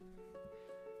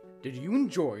Did you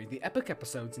enjoy the epic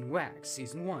episodes in WAGS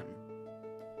Season 1?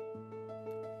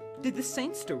 Did the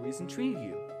saint stories intrigue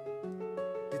you?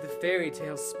 Did the fairy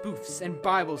tale spoofs and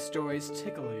Bible stories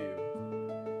tickle you?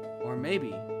 Or maybe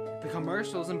the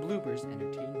commercials and bloopers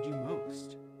entertained you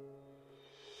most?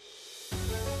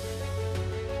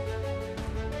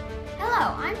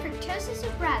 Hello, I'm Fructosis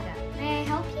of Braga. May I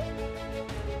help you?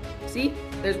 See?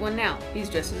 There's one now. He's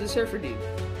dressed as a surfer dude.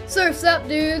 Surf's up,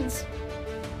 dudes!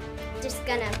 Just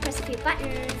gonna press a few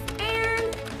buttons,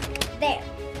 and there.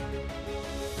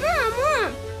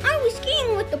 Mom, I was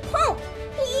skiing with the Pope.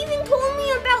 He even told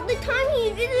me about the time he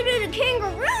visited a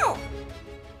kangaroo.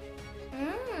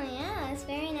 Yeah, that's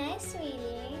very nice,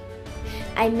 sweetie.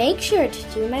 I make sure to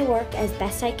do my work as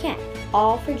best I can,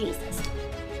 all for Jesus.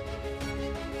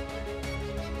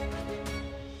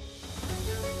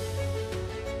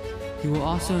 You will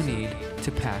also need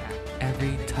to pack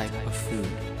every type of food.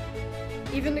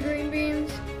 Even the green beans?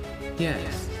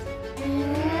 Yes. For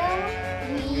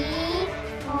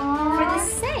the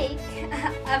sake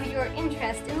of your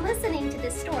interest in listening to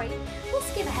this story, we'll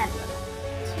skip ahead a little.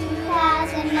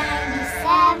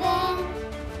 2097.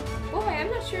 Boy, I'm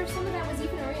not sure if some of that was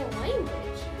even a real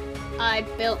language. I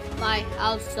built my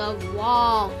house of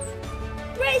walls.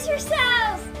 Brace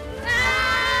yourselves!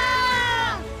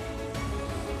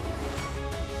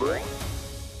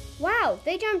 Wow,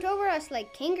 they jumped over us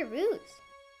like kangaroos.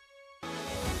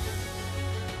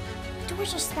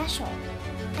 Doors are special.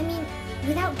 I mean,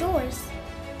 without doors,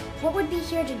 what would be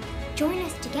here to join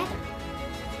us together?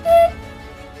 Yeah.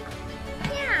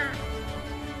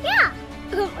 Yeah. Yeah.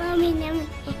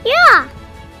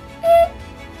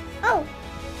 Oh.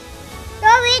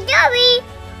 Dobby.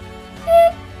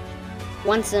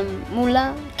 Want some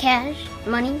moolah, cash,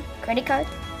 money, credit cards?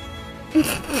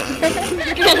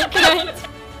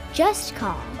 Just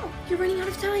call You're running out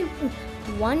of time.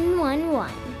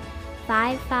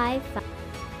 111-555.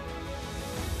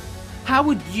 How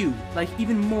would you like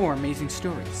even more amazing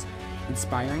stories,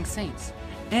 inspiring saints,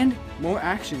 and more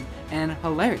action and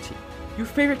hilarity? Your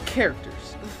favorite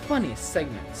characters, the funniest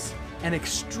segments, and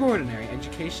extraordinary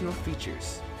educational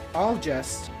features all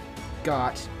just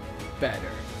got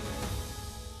better.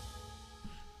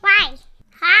 Why?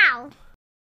 How?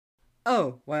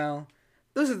 Oh, well,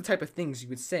 those are the type of things you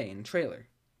would say in a trailer.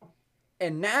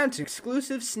 And now to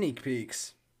exclusive sneak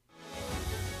peeks.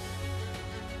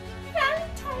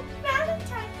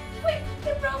 Valentine! Quick,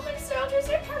 the Roman soldiers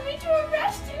are coming to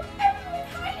arrest you! Everyone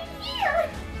hide in here!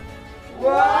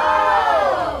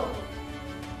 Whoa!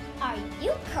 Are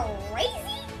you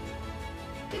crazy?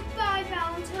 Goodbye,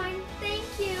 Valentine. Thank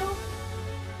you.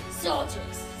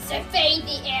 Soldiers, survey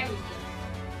the area.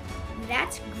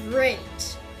 That's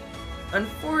great.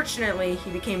 Unfortunately,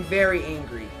 he became very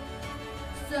angry.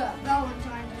 Sir,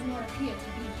 Valentine does not appear to be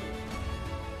here.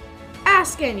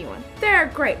 Ask anyone. They're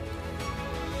great.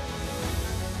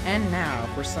 And now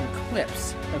for some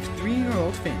clips of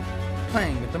 3-year-old Finn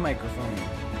playing with the microphone.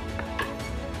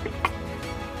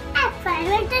 I play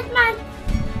with this one.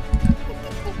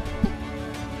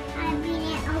 I bring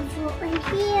it over in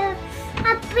here.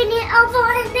 I bring it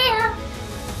over in there.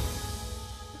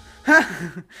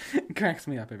 It cracks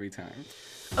me up every time.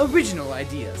 Original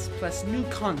ideas plus new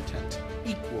content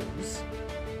equals...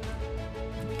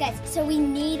 Guys, so we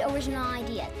need original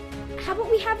ideas. How about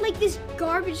we have like this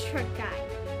garbage truck guy?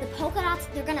 The polka dots,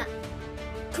 they're gonna...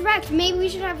 Correct, maybe we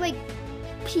should have like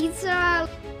pizza,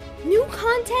 new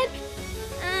content.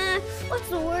 What's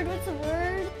the word?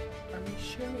 Are we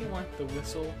sure we want the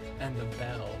whistle and the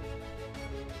bell?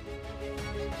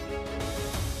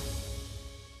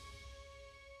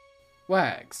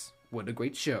 WAGS, What a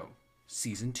Great Show,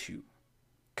 Season 2.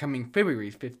 Coming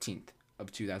February 15th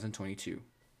of 2022.